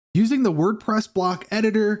Using the WordPress block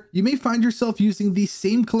editor, you may find yourself using the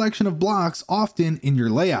same collection of blocks often in your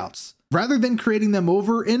layouts. Rather than creating them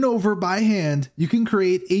over and over by hand, you can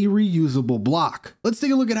create a reusable block. Let's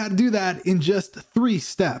take a look at how to do that in just 3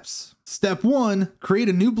 steps. Step 1, create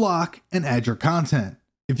a new block and add your content.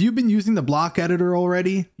 If you've been using the block editor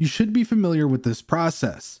already, you should be familiar with this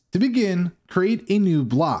process. To begin, create a new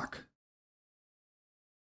block.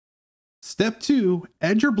 Step 2,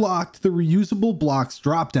 add your block to the Reusable Blocks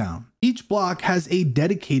dropdown. Each block has a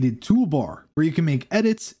dedicated toolbar where you can make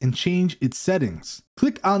edits and change its settings.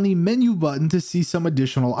 Click on the menu button to see some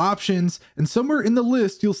additional options, and somewhere in the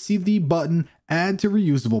list you'll see the button Add to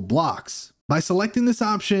Reusable Blocks. By selecting this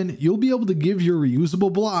option, you'll be able to give your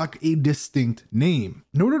reusable block a distinct name.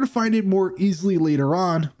 In order to find it more easily later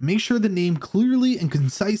on, make sure the name clearly and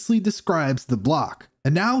concisely describes the block.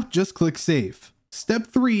 And now just click Save. Step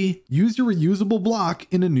 3, use your reusable block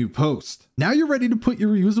in a new post. Now you're ready to put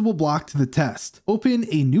your reusable block to the test. Open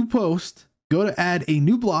a new post, go to add a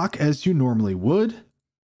new block as you normally would,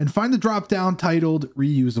 and find the drop-down titled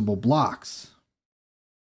Reusable Blocks.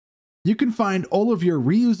 You can find all of your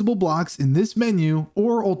reusable blocks in this menu,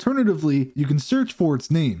 or alternatively, you can search for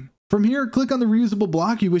its name. From here, click on the reusable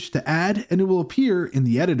block you wish to add, and it will appear in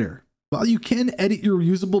the editor. While you can edit your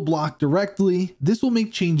reusable block directly, this will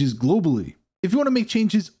make changes globally. If you want to make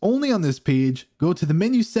changes only on this page, go to the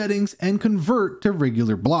menu settings and convert to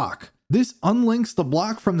regular block. This unlinks the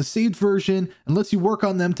block from the saved version and lets you work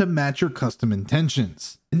on them to match your custom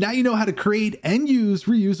intentions. And now you know how to create and use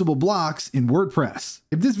reusable blocks in WordPress.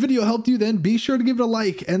 If this video helped you, then be sure to give it a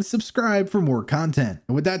like and subscribe for more content.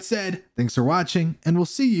 And with that said, thanks for watching, and we'll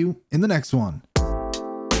see you in the next one.